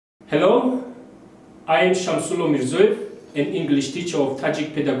Hello, I am Shamsullo Mirzoev, an English teacher of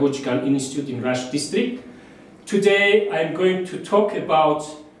Tajik Pedagogical Institute in Rasht district. Today I am going to talk about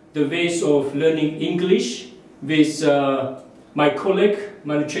the ways of learning English with my colleague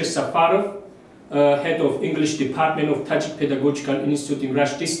Manuchehr Safarov, head of English department of Tajik Pedagogical Institute in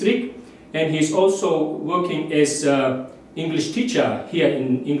Rasht district, and he is also working as English teacher here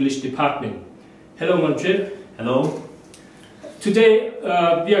in English department. Hello Manuchehr. Hello. Today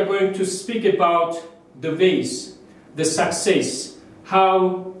we are going to speak about the ways, the success,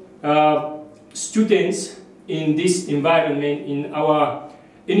 how students in this environment, in our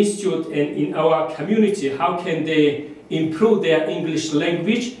institute and in our community, how can they improve their English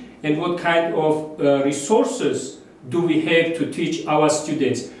language, and what kind of resources do we have to teach our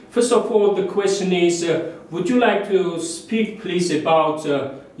students. First of all, the question is, would you like to speak please about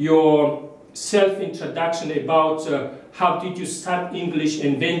your self-introduction, about how did you start English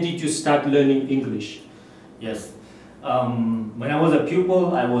and when did you start learning English? Yes. When I was a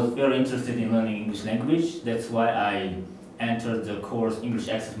pupil, I was very interested in learning English language. That's why I entered the course English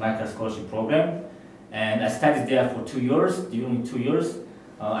Access Manuchehr Scholarship Program. And I studied there for 2 years. During 2 years,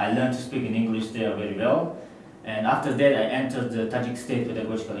 I learned to speak in English there very well. And after that, I entered the Tajik State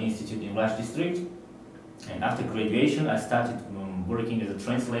Pedagogical Institute in Rasht district. And after graduation, I started working as a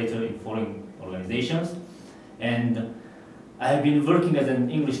translator in foreign organizations. And I have been working as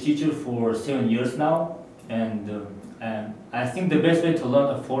an English teacher for 7 years now. And I think the best way to learn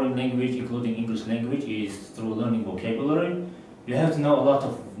a foreign language, including English language, is through learning vocabulary. You have to know a lot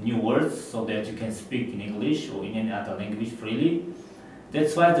of new words so that you can speak in English or in any other language freely.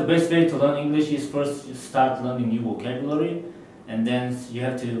 That's why the best way to learn English is first you start learning new vocabulary, and then you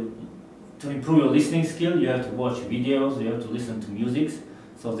have to improve your listening skill, you have to watch videos, you have to listen to music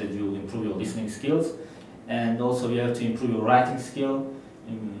so that you improve your listening skills. And also you have to improve your writing skill.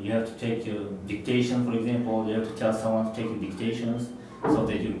 You have to take your dictation, for example. You have to tell someone to take your dictations so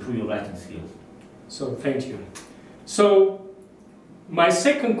that you improve your writing skills. So thank you. So my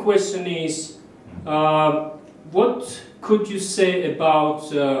second question is, what could you say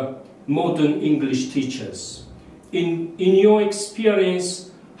about modern English teachers? In your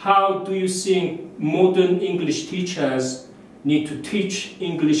experience, how do you think modern English teachers need to teach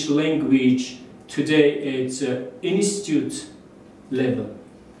English language today at institute level?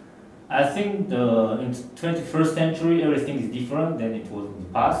 I think in the 21st century everything is different than it was in the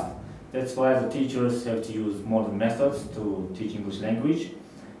past. That's why the teachers have to use modern methods to teach English language.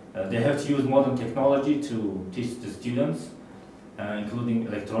 They have to use modern technology to teach the students, including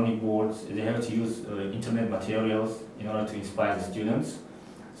electronic boards. They have to use internet materials in order to inspire the students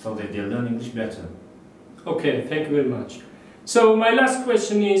so that they learn English better. Okay, thank you very much. So my last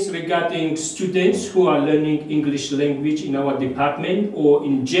question is regarding students who are learning English language in our department, or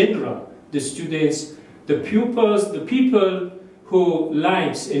in general, the students, the pupils, the people who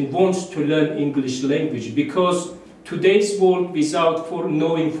likes and wants to learn English language, because today's world without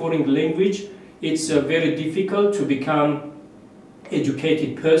knowing foreign language, it's very difficult to become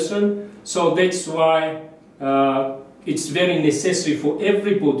educated person. So that's why it's very necessary for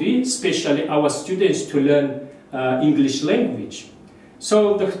everybody, especially our students, to learn English language.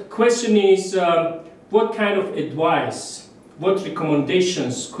 So the question is, what kind of advice, what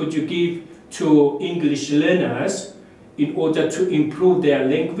recommendations could you give to English learners in order to improve their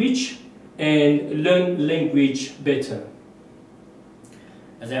language and learn language better?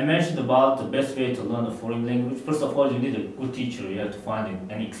 As I mentioned about the best way to learn a foreign language, first of all you need a good teacher. You have to find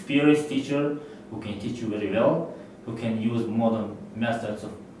an experienced teacher who can teach you very well, who can use modern methods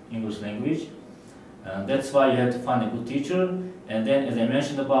of English language. That's why you have to find a good teacher. And then, as I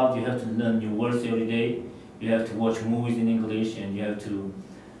mentioned about, you have to learn new words every day. You have to watch movies in English, and you have to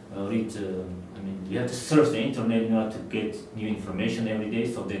read, you have to surf the internet in order to get new information every day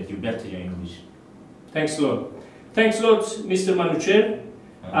so that you better your English. Thanks a lot. Thanks a lot, Mr. Manuchehr.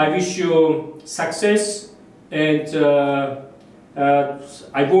 I wish you success, and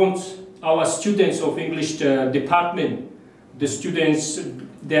I want our students of English department, the students,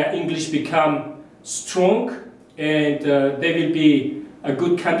 their English become strong, and they will be a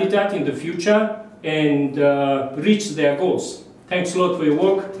good candidate in the future and reach their goals. Thanks a lot for your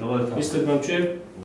work, Mr. Manuchehr.